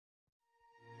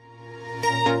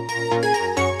If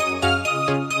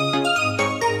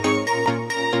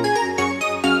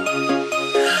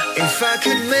I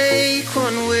could make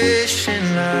one wish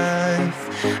in life,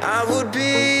 I would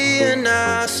be an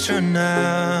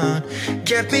astronaut.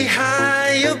 Get me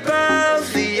high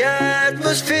above the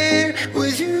atmosphere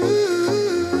with you.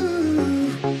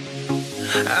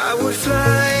 I would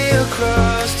fly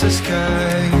across the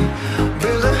sky,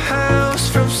 build a house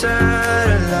from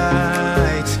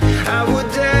satellites. I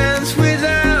would dance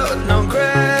without no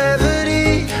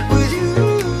gravity with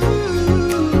you.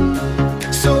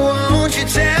 So won't you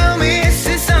tell me, is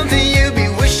this something you'd be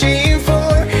wishing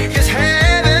for? 'Cause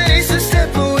heaven is a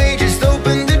step away, just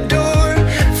open the door.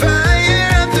 Fire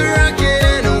up the rocket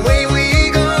and away we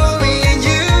go, me and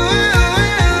you.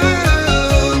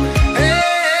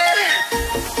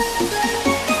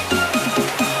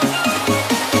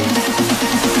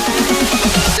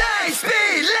 Light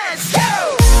speed, let's go!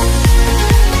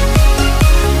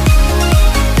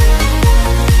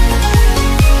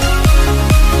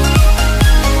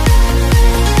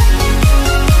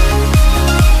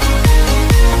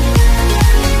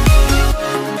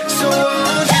 So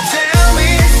won't you tell me,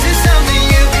 is this something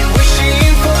you'd be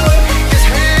wishing for? 'Cause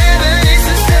heaven is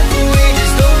a step away,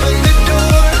 just open the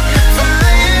door.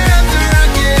 Fire up the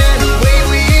rocket and away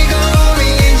we go, me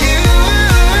and you.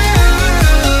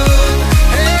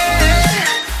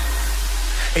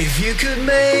 If you could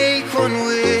make one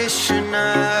wish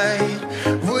tonight,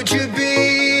 would you be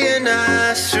an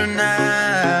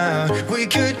astronaut? We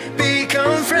could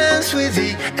become friends with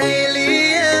the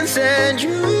aliens and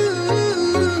you.